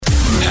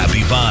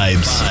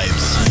vibes,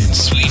 and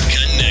sweet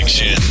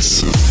connections.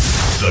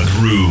 The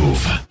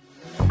Groove.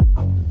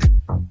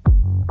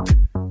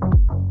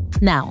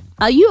 Now,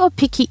 are you a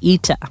picky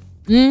eater?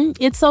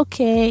 It's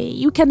okay.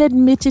 You can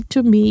admit it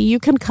to me. You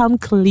can come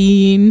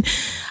clean.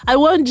 I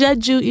won't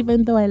judge you,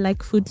 even though I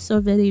like food so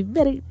very,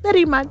 very,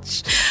 very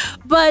much.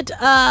 But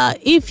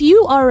if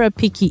you are a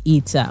picky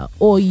eater,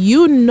 or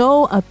you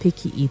know a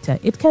picky eater,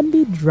 it can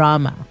be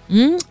drama.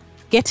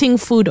 Getting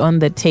food on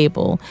the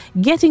table,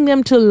 getting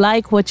them to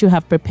like what you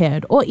have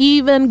prepared, or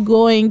even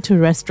going to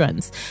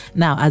restaurants.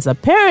 Now, as a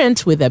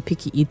parent with a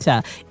picky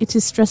eater, it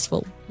is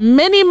stressful.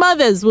 Many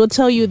mothers will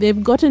tell you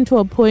they've gotten to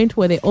a point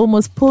where they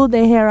almost pulled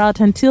their hair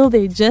out until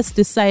they just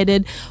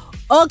decided,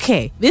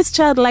 okay, this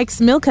child likes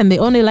milk and they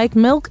only like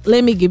milk.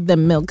 Let me give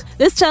them milk.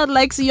 This child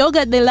likes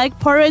yogurt. They like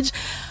porridge.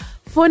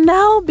 For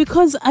now,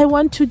 because I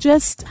want to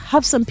just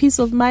have some peace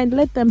of mind,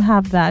 let them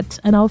have that.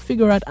 And I'll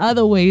figure out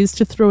other ways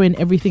to throw in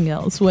everything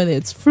else, whether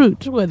it's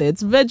fruit, whether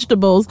it's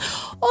vegetables,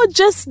 or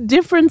just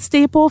different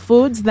staple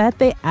foods that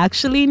they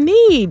actually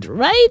need,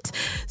 right?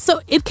 So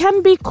it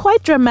can be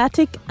quite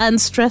dramatic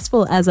and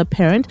stressful as a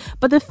parent.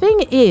 But the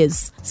thing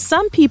is,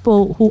 some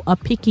people who are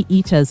picky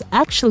eaters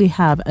actually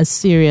have a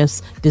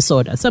serious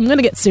disorder. So I'm going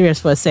to get serious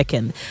for a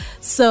second.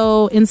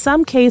 So in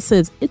some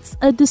cases, it's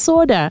a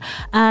disorder,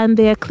 and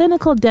there are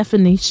clinical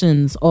definitions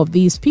of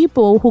these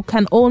people who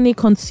can only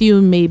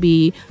consume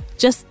maybe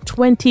just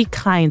 20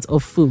 kinds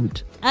of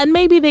food. And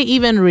maybe they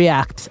even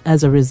react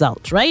as a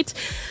result, right?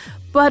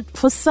 But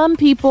for some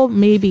people,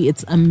 maybe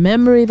it's a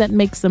memory that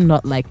makes them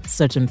not like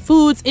certain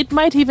foods. It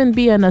might even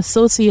be an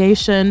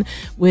association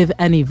with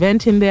an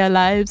event in their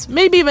lives.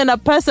 Maybe even the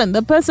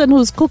person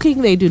who's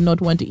cooking, they do not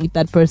want to eat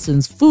that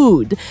person's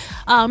food.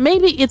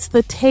 Maybe it's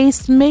the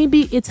taste.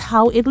 Maybe it's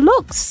how it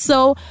looks.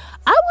 So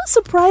I was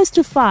surprised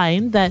to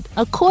find that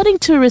according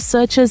to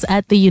researchers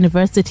at the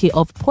University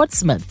of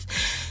Portsmouth,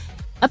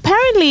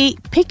 apparently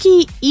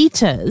picky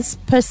eaters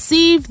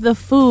perceive the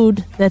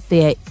food that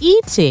they're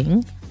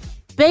eating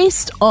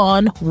based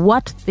on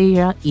what they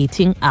are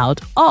eating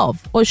out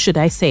of, or should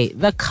I say,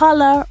 the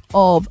color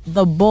of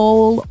the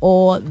bowl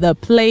or the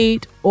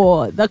plate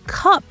or the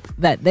cup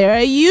that they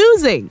are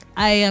using.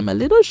 I am a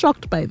little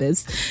shocked by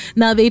this.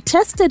 Now, they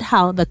tested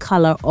how the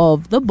color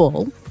of the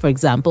bowl, for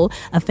example,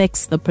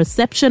 affects the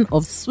perception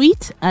of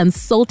sweet and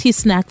salty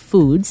snack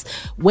foods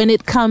when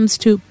it comes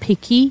to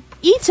picky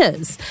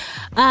eaters.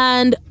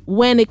 And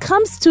when it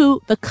comes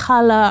to the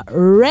color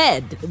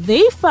red,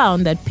 they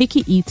found that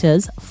picky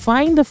eaters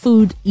find the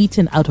food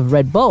eaten out of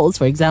red bowls,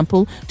 for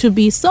example, to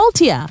be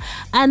saltier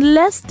and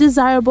less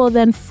desirable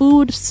than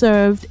food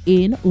served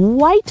in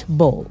white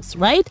bowls,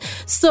 right?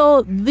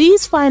 So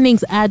these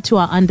findings add to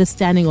our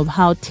understanding of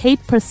how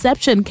taste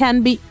perception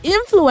can be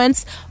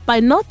influenced by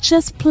not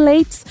just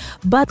plates,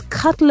 but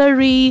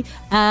cutlery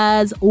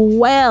as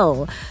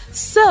well.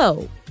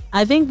 So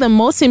I think the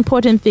most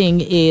important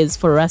thing is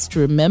for us to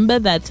remember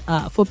that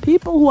for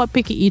people who are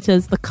picky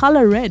eaters, the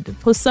color red,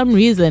 for some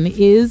reason,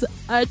 is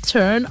a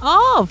turn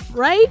off,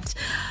 right?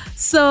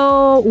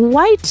 So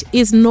white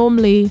is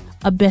normally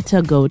a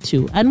better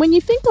go-to. And when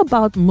you think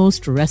about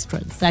most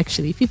restaurants,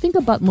 actually, if you think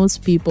about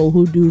most people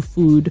who do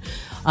food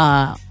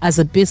as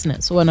a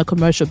business or on a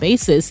commercial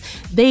basis,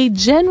 they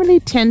generally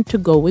tend to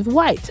go with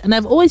white. And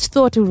I've always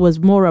thought it was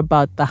more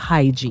about the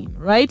hygiene,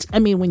 right? I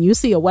mean, when you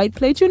see a white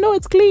plate, you know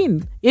it's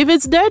clean. If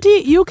it's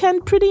dirty, you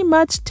can pretty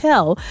much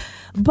tell.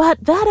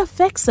 But that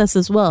affects us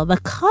as well, the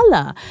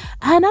color.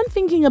 And I'm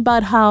thinking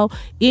about how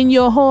in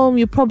your home,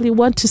 you probably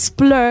want to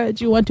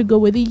splurge. You want to go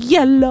with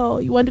yellow.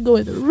 You want to go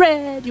with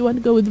red. You want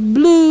to go with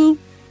blue.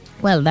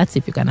 Well, that's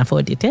if you can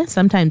afford it.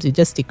 Sometimes you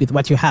just stick with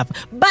what you have.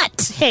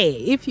 But hey,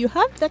 if you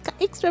have the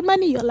extra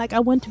money, you're like, I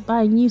want to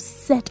buy a new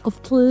set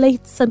of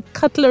plates and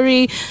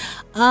cutlery.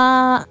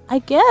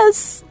 I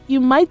guess you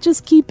might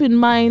just keep in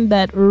mind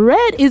that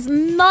red is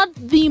not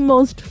the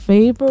most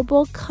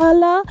favorable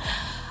color,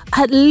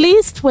 at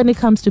least when it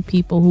comes to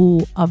people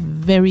who are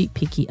very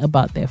picky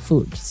about their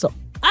food. So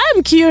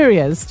I'm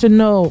curious to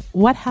know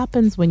what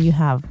happens when you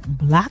have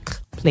black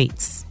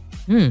plates.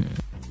 Yeah.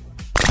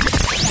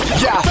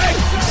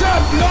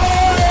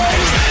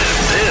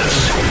 This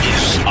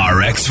is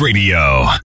RX Radio.